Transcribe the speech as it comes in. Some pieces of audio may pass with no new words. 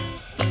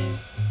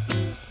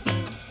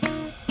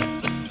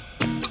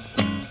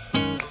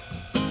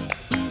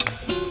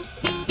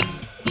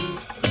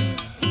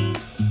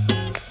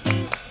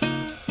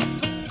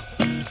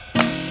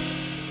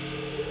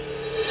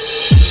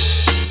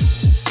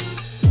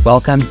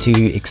Welcome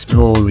to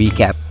Explore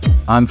Recap.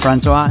 I'm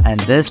Francois, and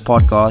this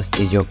podcast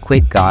is your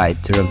quick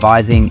guide to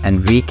revising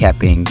and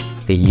recapping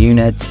the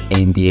units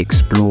in the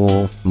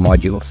Explore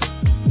modules.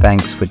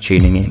 Thanks for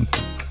tuning in.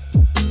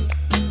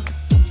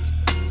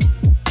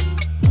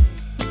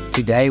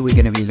 Today we're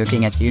going to be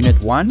looking at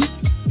Unit 1,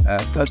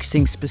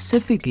 focusing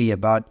specifically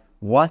about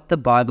what the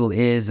Bible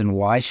is and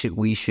why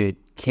we should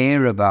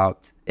care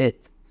about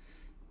it.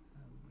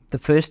 The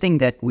first thing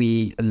that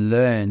we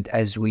learned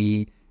as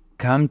we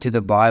come to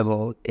the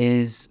Bible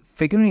is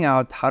figuring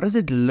out how does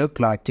it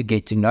look like to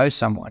get to know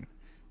someone.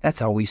 That's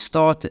how we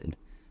started.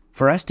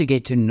 For us to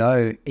get to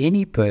know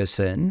any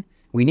person,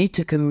 we need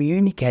to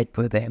communicate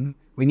with them.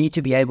 We need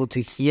to be able to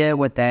hear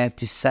what they have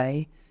to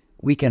say.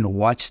 We can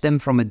watch them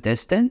from a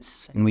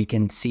distance and we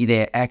can see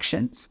their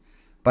actions.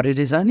 But it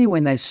is only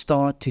when they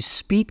start to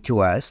speak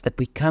to us that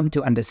we come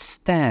to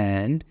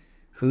understand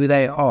who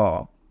they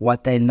are,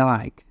 what they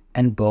like,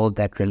 and build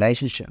that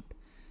relationship.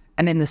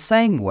 And in the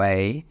same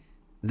way,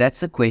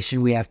 that's the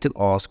question we have to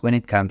ask when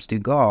it comes to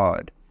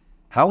God.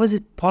 How is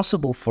it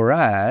possible for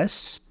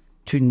us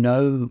to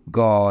know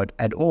God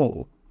at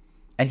all?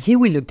 And here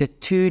we looked at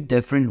two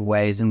different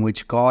ways in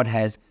which God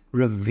has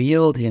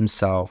revealed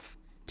himself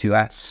to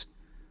us.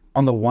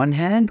 On the one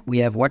hand, we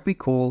have what we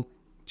call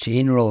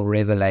general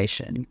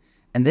revelation.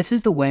 And this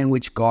is the way in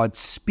which God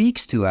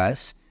speaks to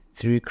us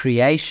through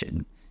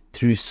creation,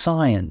 through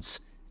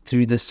science,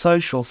 through the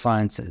social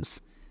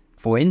sciences.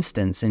 For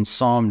instance, in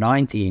Psalm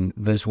 19,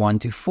 verse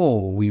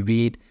 1-4, we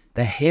read,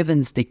 "The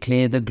heavens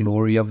declare the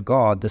glory of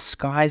God, the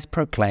skies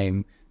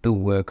proclaim the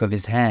work of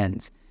his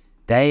hands.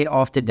 Day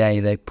after day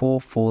they pour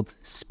forth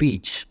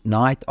speech,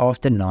 night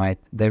after night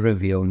they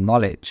reveal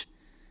knowledge."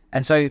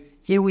 And so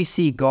here we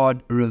see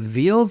God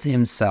reveals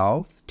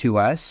himself to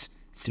us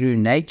through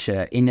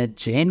nature in a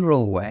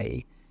general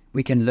way.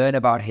 We can learn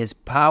about his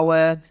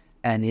power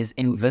and his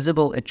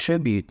invisible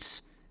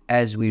attributes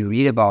as we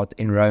read about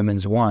in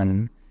Romans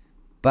 1.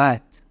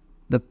 But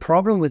the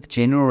problem with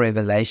general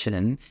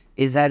revelation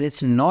is that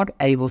it's not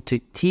able to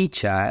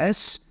teach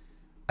us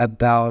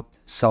about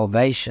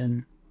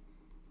salvation.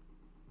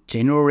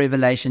 General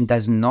revelation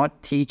does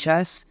not teach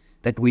us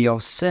that we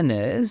are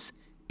sinners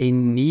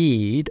in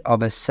need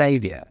of a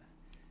Savior.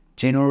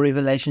 General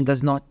revelation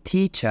does not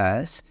teach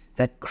us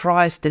that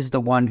Christ is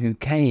the one who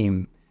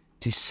came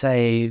to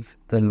save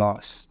the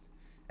lost.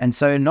 And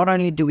so not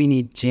only do we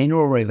need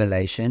general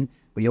revelation,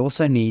 we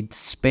also need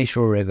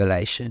special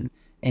revelation.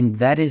 And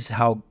that is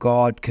how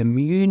God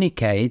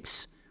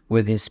communicates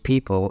with his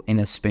people in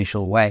a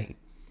special way.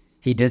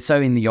 He did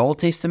so in the Old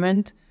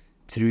Testament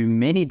through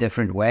many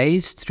different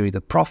ways, through the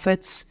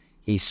prophets.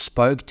 He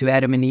spoke to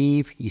Adam and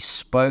Eve. He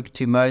spoke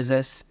to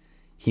Moses.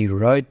 He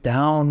wrote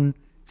down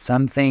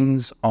some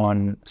things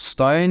on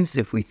stones,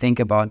 if we think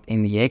about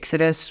in the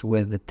Exodus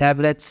with the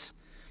tablets,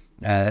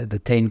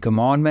 the 10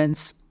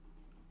 Commandments.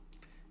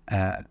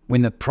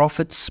 When the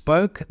prophets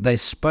spoke, they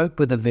spoke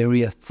with the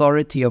very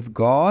authority of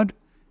God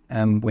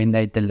when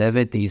they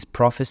delivered these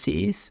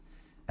prophecies.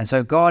 And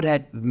so God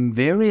had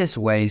various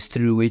ways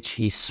through which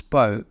he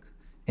spoke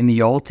in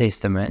the Old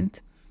Testament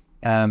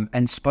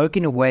and spoke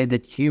in a way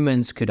that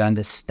humans could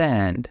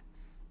understand.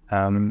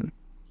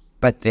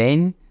 But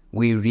then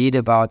we read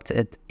about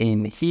it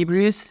in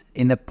Hebrews.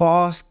 In the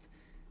past,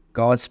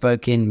 God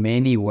spoke in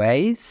many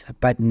ways,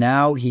 but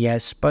now he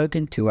has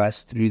spoken to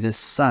us through the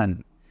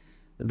Son.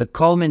 The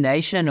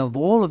culmination of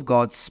all of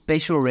God's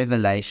special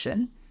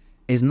revelation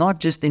is not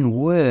just in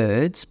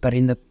words, but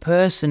in the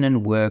person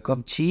and work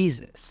of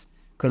Jesus.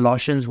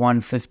 Colossians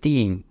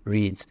 1:15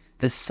 reads,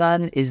 "The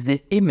Son is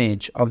the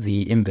image of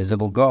the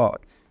invisible God,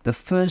 the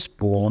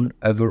firstborn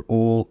over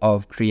all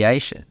of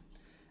creation."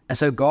 And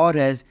so God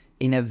has,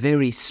 in a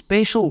very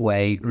special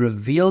way,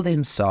 revealed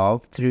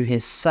himself through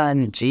his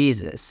Son,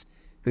 Jesus,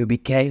 who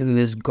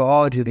is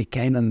God, who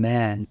became a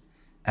man,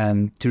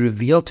 to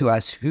reveal to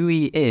us who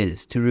he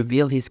is, to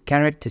reveal his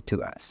character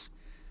to us.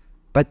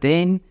 But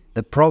then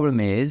the problem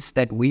is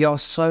that we are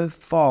so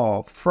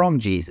far from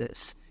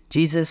Jesus.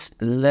 Jesus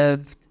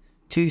lived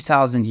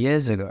 2,000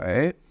 years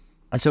ago.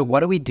 And so what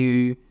do we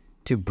do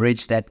to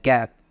bridge that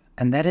gap?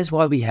 And that is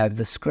why we have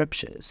the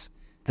scriptures.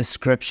 The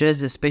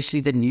scriptures, especially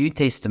the New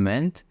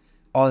Testament,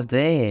 are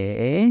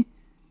there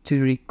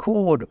to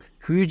record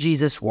who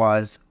Jesus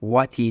was,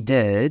 what he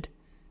did,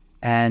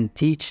 and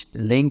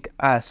link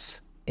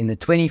us in the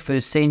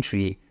 21st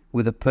century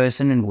with the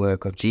person and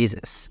work of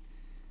Jesus.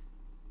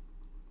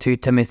 2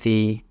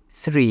 Timothy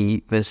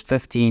 3, verse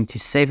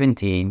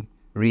 15-17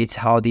 reads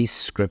how these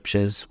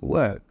scriptures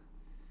work.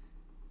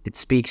 It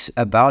speaks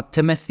about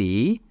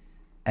Timothy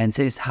and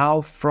says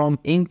how from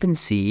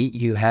infancy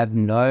you have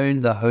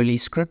known the Holy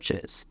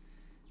Scriptures.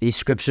 These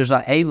scriptures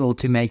are able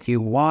to make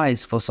you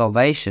wise for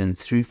salvation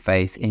through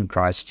faith in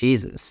Christ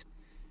Jesus.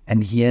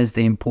 And here's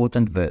the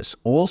important verse.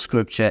 All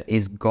scripture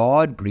is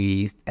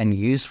God-breathed and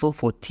useful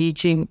for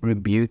teaching,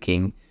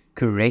 rebuking,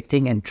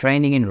 correcting, and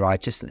training in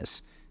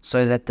righteousness,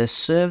 so that the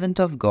servant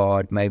of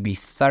God may be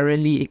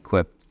thoroughly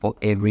equipped for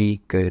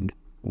every good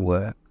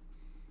work.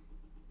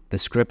 The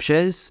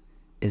scriptures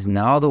is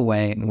now the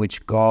way in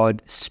which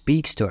God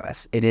speaks to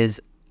us. It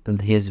is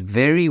His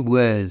very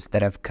words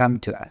that have come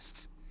to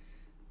us.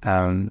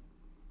 And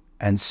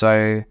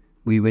so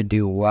we would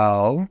do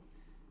well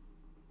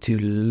to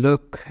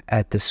look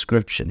at the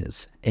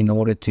scriptures in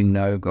order to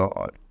know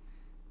God.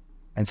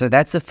 And so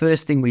that's the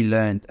first thing we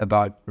learned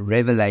about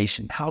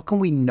revelation. How can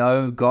we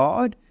know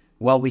God?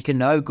 Well, we can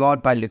know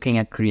God by looking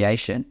at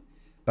creation,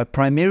 but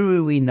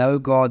primarily we know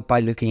God by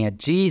looking at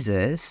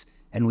Jesus,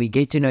 and we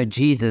get to know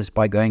Jesus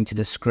by going to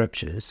the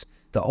scriptures.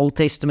 The Old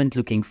Testament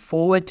looking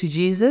forward to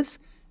Jesus,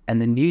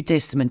 and the New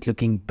Testament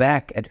looking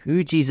back at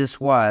who Jesus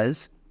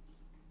was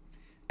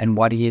and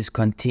what He is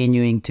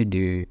continuing to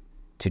do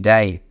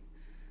today.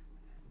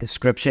 The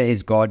scripture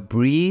is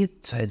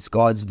God-breathed, so it's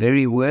God's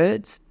very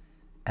words,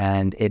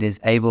 and it is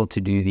able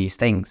to do these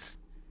things.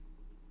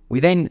 We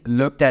then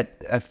looked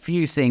at a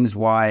few things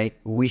why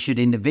we should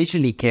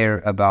individually care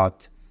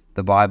about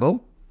the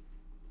Bible.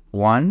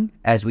 One,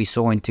 as we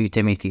saw in 2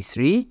 Timothy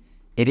 3,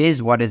 it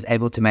is what is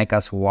able to make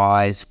us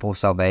wise for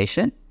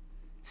salvation.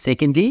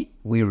 Secondly,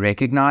 we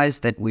recognize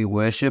that we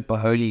worship a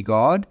holy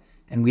God,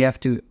 and we have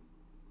to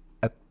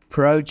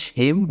approach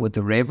Him with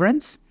the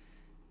reverence.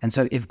 And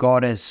so if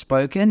God has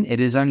spoken, it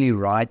is only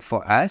right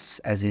for us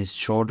as His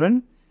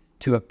children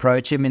to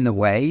approach Him in the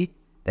way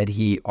that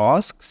He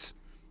asks.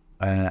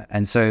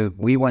 And so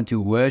we want to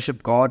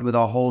worship God with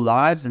our whole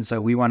lives, and so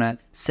we want to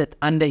sit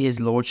under His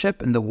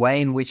lordship, and the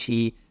way in which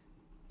He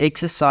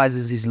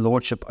exercises His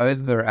lordship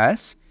over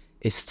us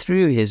is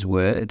through His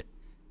word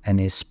and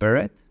His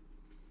Spirit.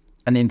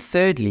 And then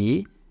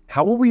thirdly,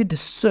 how will we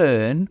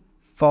discern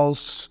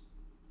false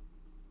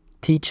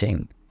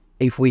teaching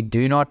if we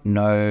do not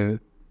know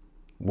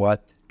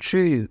what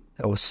true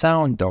or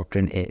sound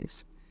doctrine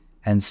is?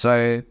 And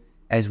so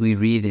as we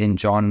read in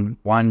John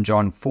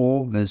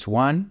 4, verse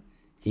 1,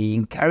 He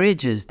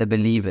encourages the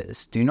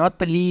believers, do not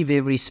believe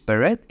every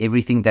spirit,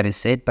 everything that is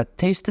said, but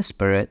test the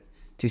spirit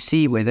to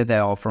see whether they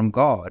are from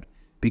God,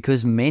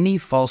 because many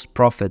false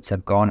prophets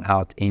have gone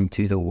out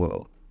into the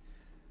world.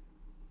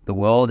 The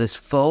world is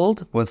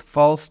filled with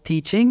false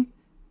teaching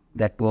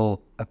that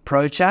will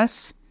approach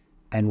us,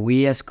 and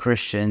we as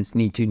Christians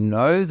need to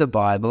know the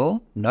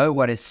Bible, know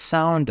what is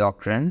sound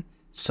doctrine,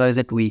 so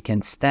that we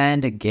can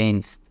stand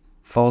against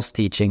false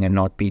teaching and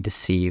not be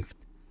deceived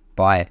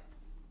by it.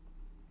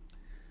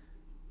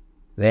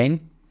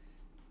 Then,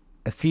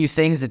 a few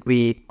things that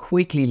we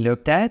quickly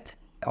looked at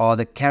are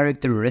the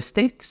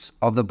characteristics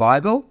of the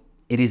Bible.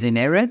 It is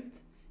inerrant,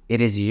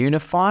 it is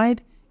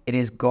unified, it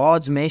is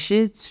God's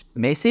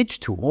message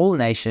to all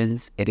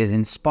nations, it is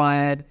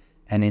inspired,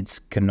 and it's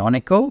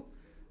canonical.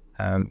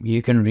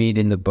 You can read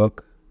in the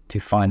book to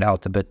find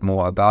out a bit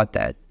more about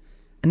that.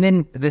 And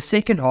then the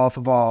second half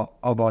of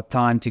our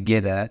time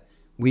together,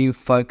 we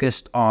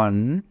focused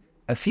on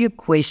a few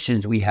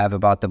questions we have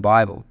about the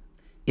Bible.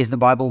 Is the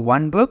Bible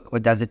one book, or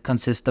does it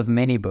consist of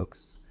many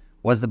books?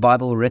 Was the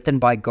Bible written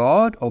by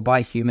God or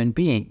by human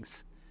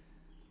beings?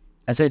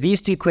 And so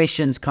these two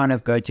questions kind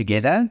of go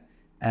together,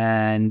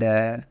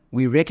 and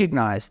we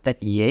recognize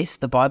that yes,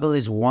 the Bible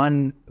is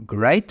one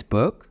great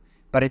book,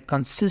 but it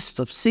consists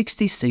of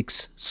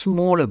 66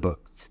 smaller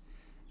books.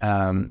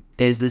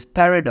 There's this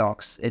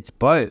paradox, it's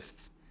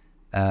both.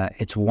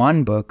 It's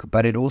one book,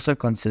 but it also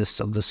consists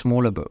of the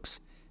smaller books.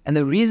 And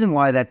the reason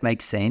why that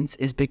makes sense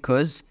is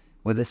because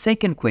with the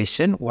second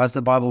question, was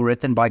the Bible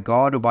written by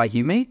God or by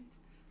humans?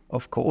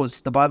 Of course,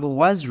 the Bible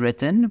was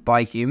written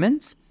by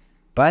humans,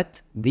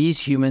 but these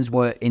humans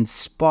were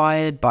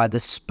inspired by the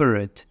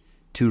Spirit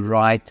to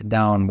write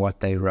down what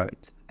they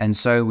wrote. And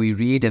so we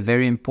read a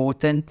very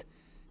important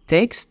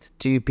text,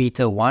 2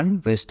 Peter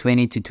 1, verse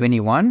 20 to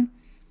 21,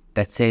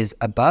 that says,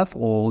 above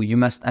all, you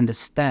must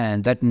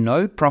understand that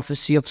no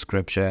prophecy of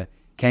Scripture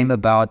came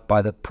about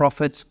by the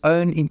prophet's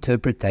own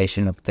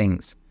interpretation of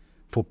things.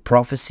 For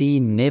prophecy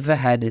never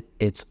had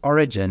its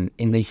origin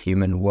in the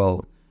human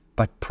will,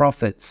 but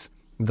prophets,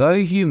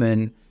 though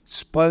human,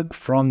 spoke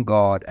from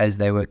God as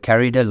they were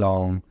carried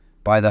along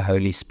by the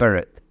Holy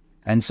Spirit.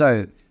 And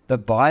so, the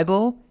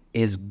Bible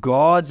is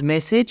God's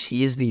message.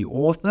 He is the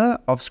author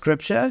of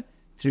Scripture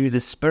through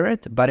the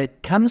Spirit, but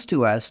it comes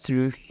to us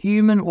through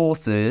human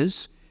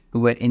authors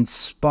who were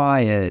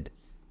inspired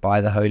by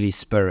the Holy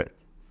Spirit.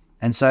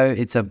 And so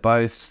it's a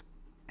both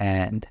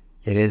and.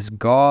 It is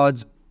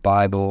God's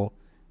Bible,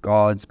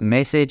 God's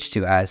message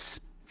to us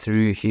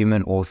through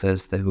human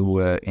authors who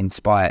were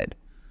inspired.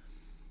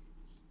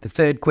 The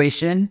third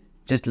question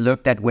just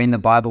looked at when the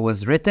Bible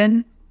was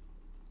written.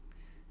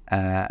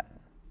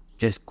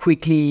 Just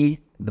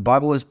quickly, the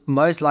Bible was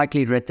most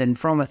likely written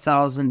from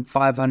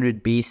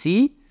 1500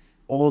 BC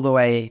all the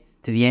way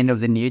to the end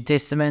of the New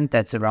Testament.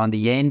 That's around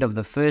the end of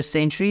the first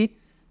century.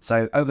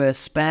 So over a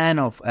span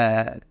of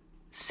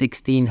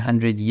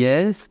 1600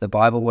 years, the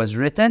Bible was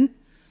written.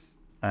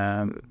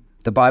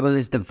 The Bible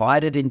is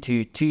divided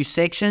into two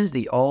sections,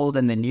 the Old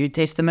and the New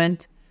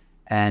Testament.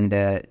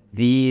 And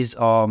these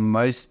are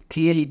most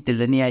clearly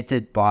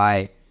delineated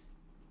by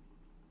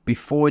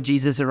before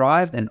Jesus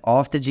arrived and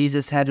after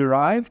Jesus had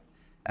arrived.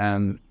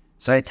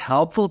 So it's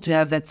helpful to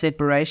have that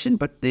separation,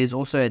 but there's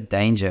also a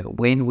danger.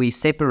 When we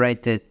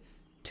separate it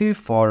too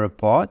far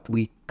apart,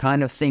 we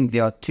kind of think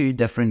there are two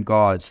different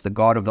gods, the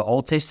God of the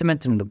Old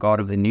Testament and the God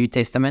of the New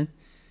Testament.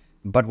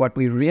 But what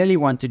we really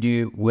want to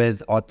do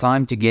with our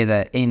time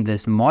together in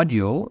this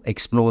module,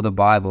 Explore the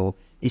Bible,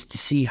 is to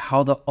see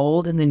how the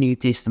Old and the New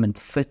Testament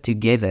fit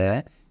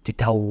together to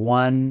tell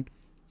one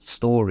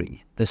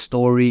story, the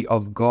story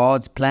of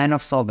God's plan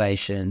of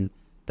salvation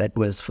that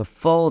was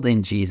fulfilled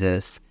in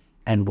Jesus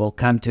and will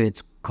come to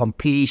its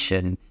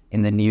completion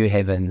in the new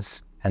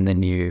heavens and the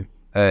new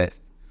earth.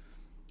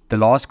 The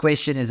last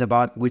question is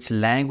about which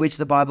language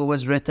the Bible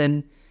was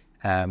written.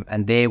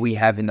 And there we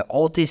have in the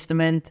Old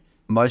Testament,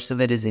 most of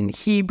it is in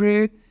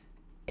Hebrew.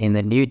 In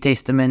the New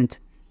Testament,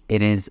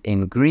 it is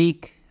in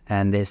Greek,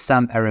 and there's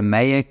some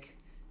Aramaic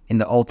in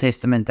the Old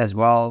Testament as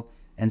well.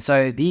 And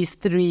so these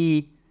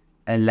three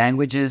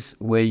languages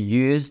were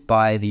used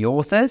by the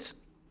authors.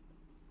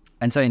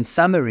 And so in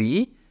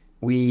summary,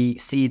 we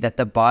see that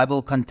the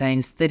Bible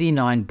contains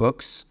 39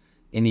 books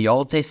in the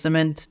Old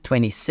Testament,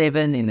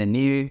 27 in the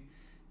New.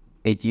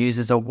 It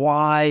uses a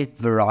wide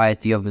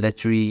variety of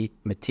literary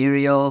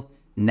material,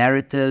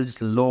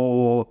 narratives,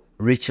 law,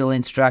 ritual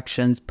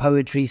instructions,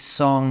 poetry,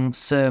 songs,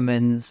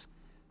 sermons,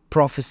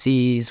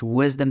 prophecies,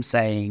 wisdom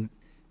sayings,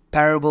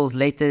 parables,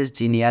 letters,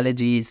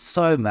 genealogies,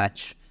 so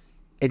much.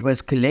 It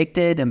was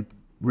collected and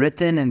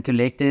written and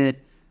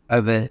collected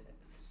over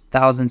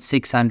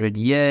 1,600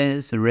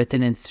 years,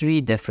 written in 3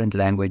 different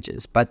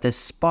languages. But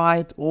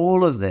despite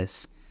all of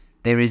this,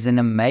 there is an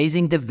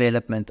amazing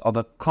development of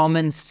a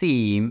common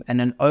theme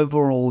and an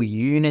overall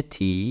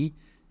unity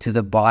to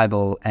the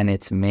Bible and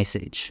its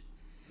message.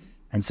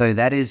 And so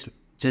that is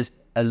just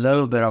a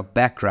little bit of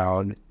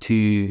background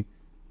to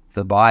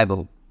the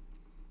Bible.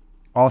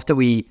 After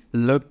we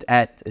looked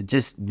at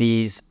just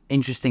these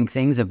interesting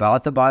things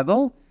about the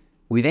Bible,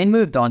 we then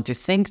moved on to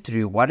think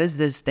through what does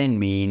this then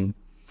mean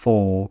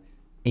for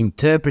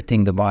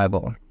interpreting the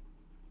Bible.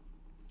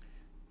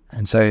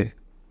 And so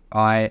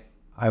I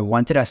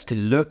wanted us to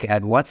look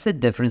at what's the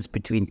difference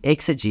between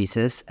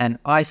exegesis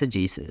and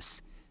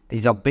eisegesis.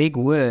 These are big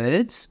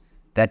words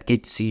that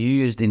gets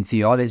used in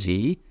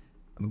theology,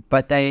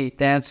 but they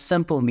have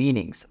simple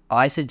meanings.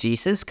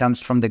 Eisegesis comes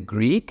from the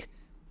Greek.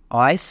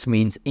 Eis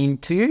means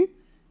into,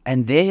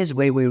 and there's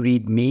where we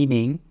read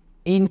meaning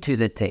into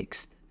the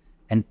text.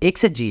 And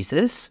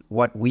exegesis,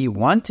 what we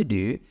want to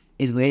do,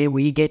 is where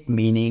we get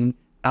meaning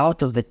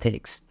out of the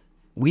text.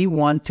 We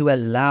want to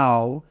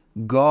allow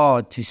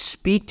God to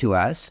speak to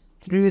us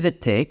through the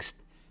text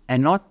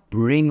and not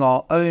bring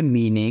our own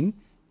meaning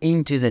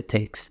into the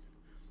text.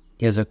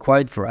 Here's a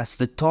quote for us.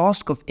 The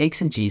task of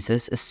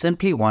exegesis is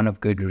simply one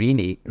of good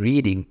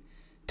reading,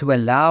 to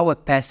allow a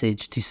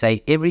passage to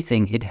say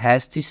everything it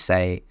has to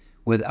say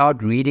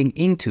without reading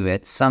into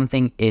it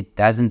something it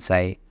doesn't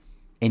say.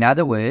 In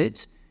other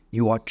words,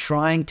 you are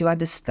trying to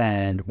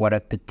understand what a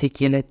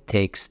particular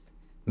text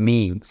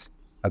means.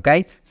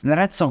 Okay? So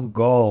that's our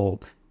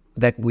goal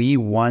that we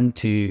want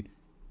to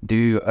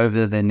do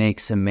over the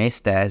next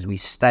semester as we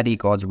study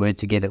God's Word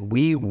together.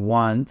 We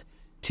want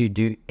to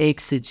do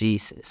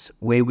exegesis,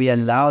 where we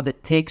allow the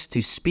text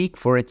to speak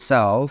for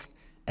itself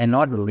and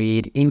not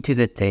read into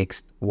the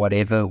text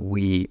whatever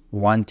we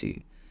want to.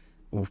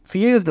 A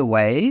few of the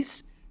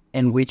ways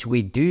in which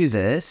we do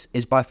this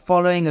is by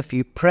following a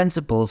few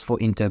principles for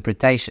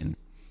interpretation.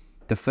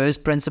 The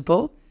first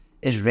principle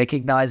is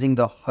recognizing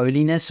the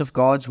holiness of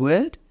God's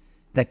Word,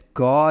 that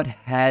God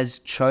has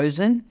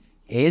chosen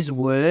His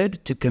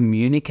Word to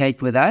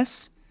communicate with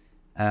us.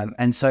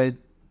 And so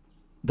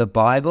the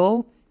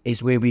Bible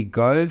is where we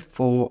go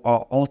for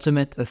our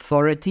ultimate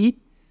authority.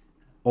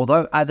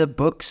 Although other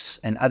books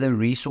and other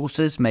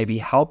resources may be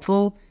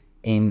helpful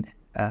in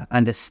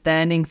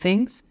understanding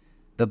things,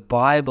 the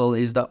Bible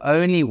is the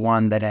only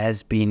one that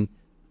has been,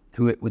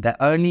 the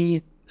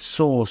only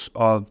source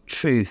of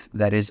truth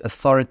that is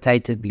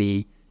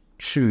authoritatively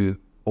true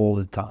all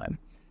the time.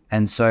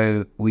 And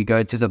so we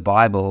go to the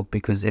Bible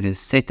because it is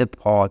set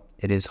apart,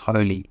 it is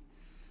holy.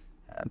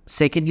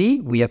 Secondly,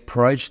 we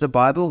approach the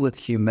Bible with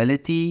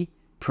humility,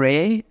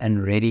 prayer,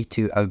 and ready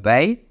to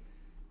obey.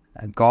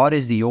 God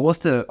is the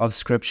author of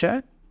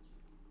Scripture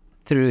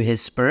through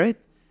His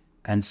Spirit,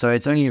 and so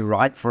it's only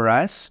right for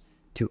us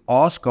to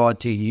ask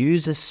God to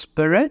use His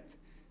Spirit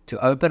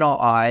to open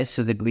our eyes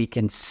so that we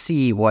can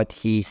see what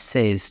He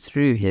says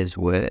through His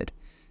Word.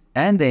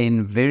 And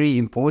then, very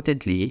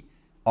importantly,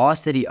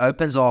 ask that He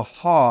opens our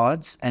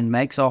hearts and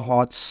makes our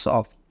hearts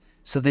soft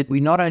so that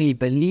we not only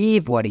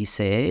believe what He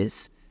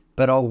says,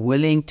 but are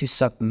willing to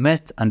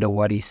submit under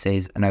what He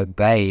says and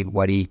obey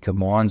what He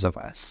commands of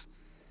us.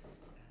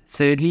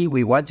 Thirdly,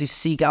 we want to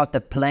seek out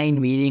the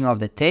plain meaning of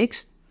the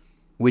text,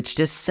 which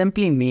just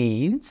simply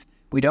means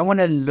we don't want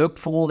to look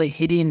for all the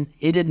hidden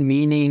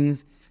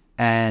meanings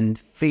and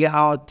figure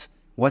out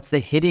what's the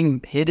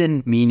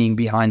hidden meaning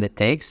behind the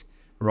text.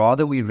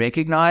 Rather, we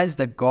recognize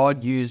that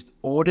God used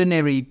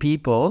ordinary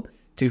people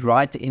to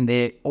write in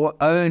their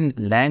own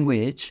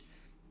language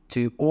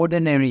to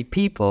ordinary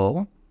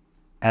people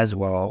as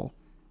well.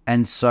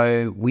 And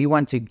so we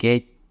want to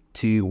get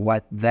to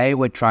what they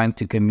were trying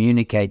to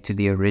communicate to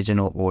the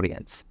original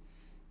audience.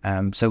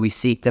 So we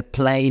seek the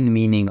plain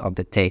meaning of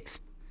the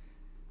text.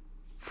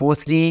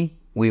 Fourthly,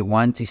 we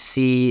want to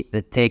see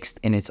the text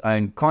in its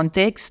own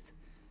context.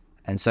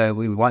 And so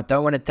we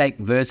don't want to take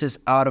verses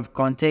out of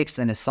context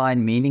and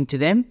assign meaning to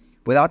them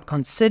without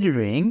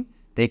considering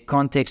their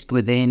context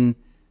within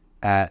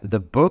the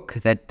book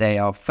that they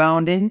are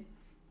found in.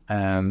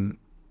 And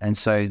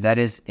so that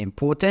is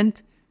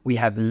important. We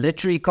have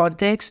literary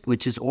context,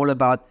 which is all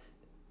about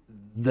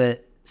the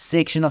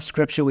section of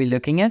scripture we're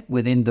looking at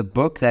within the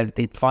book that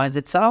it finds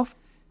itself.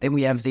 Then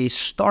we have the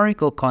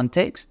historical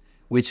context,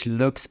 which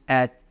looks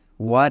at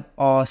what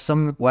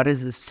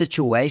is the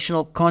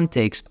situational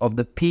context of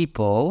the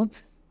people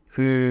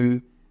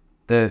who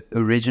the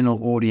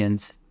original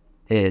audience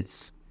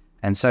is.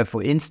 And so,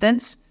 for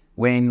instance,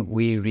 when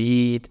we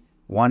read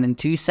 1 and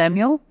 2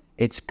 Samuel,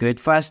 it's good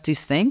for us to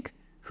think,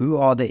 who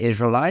are the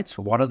Israelites?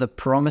 What are the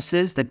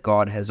promises that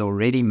God has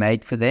already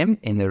made for them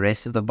in the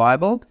rest of the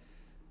Bible?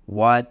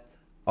 What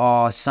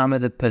are some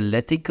of the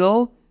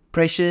political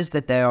pressures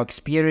that they are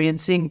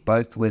experiencing,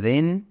 both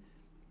within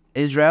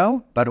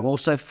Israel, but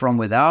also from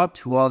without?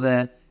 Who are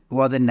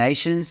the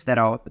nations that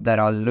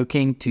are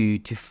looking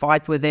to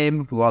fight with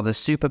them? Who are the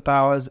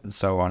superpowers, and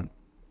so on?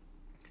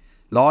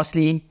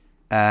 Lastly,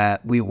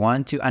 we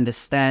want to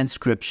understand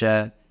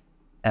Scripture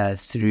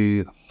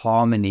through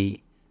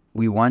harmony.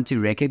 We want to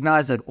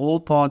recognize that all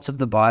parts of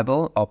the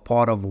Bible are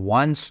part of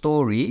one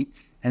story,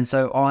 and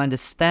so our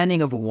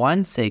understanding of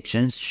one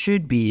section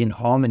should be in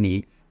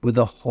harmony with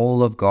the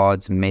whole of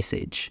God's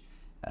message.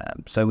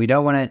 So we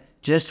don't want to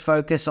just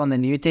focus on the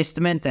New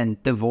Testament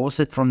and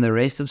divorce it from the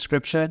rest of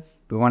Scripture.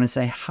 We want to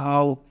say,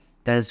 how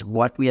does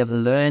what we have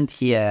learned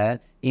here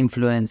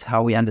influence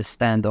how we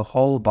understand the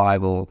whole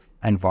Bible,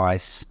 and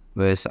vice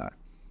versa?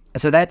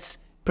 So that's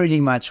pretty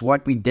much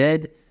what we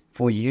did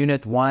for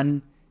Unit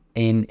 1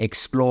 in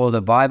Explore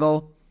the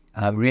Bible.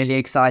 I'm really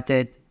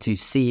excited to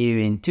see you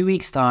in 2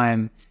 weeks'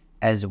 time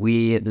as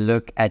we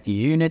look at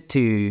Unit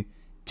 2,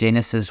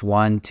 Genesis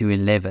 1 to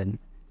 11,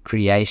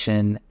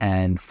 Creation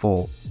and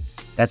Fall.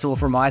 That's all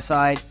from my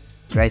side.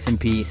 Grace and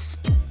peace.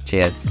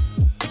 Cheers.